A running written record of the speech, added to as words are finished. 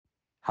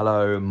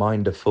Hello,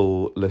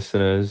 Mindful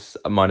listeners.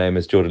 My name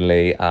is Jordan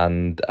Lee,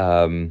 and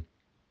I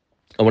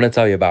want to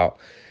tell you about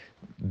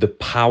the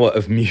power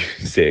of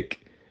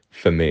music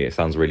for me. It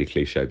sounds really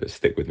cliche, but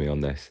stick with me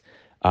on this.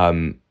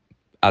 Um,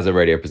 as a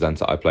radio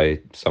presenter, I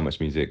play so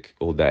much music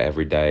all day,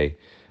 every day.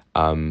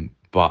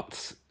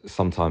 But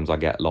sometimes I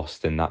get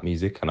lost in that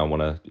music and I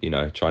want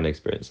to, try and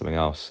experience something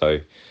else. So,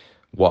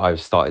 what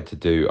I've started to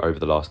do over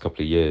the last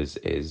couple of years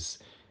is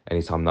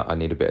anytime that I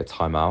need a bit of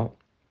time out,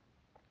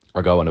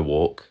 I go on a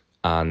walk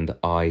and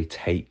I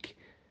take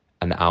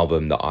an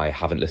album that I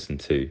haven't listened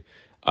to.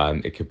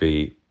 It could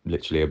be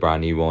literally a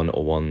brand new one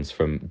or ones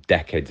from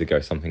decades ago,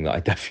 something that I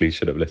definitely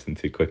should have listened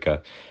to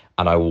quicker.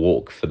 And I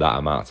walk for that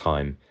amount of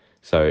time.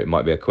 So it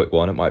might be a quick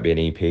one, it might be an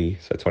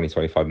EP, so 20,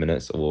 25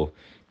 minutes, or,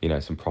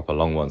 some proper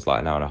long ones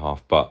like an hour and a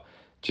half. But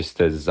just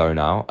to zone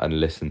out and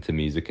listen to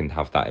music and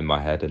have that in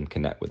my head and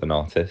connect with an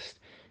artist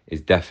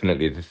is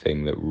definitely the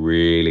thing that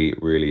really,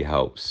 really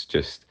helps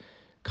just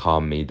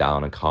calm me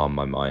down and calm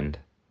my mind.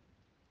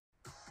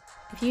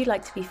 If you'd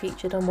like to be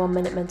featured on 1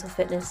 Minute Mental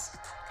Fitness,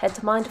 head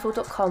to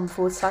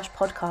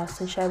mindful.com/podcast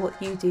and share what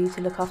you do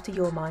to look after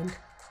your mind.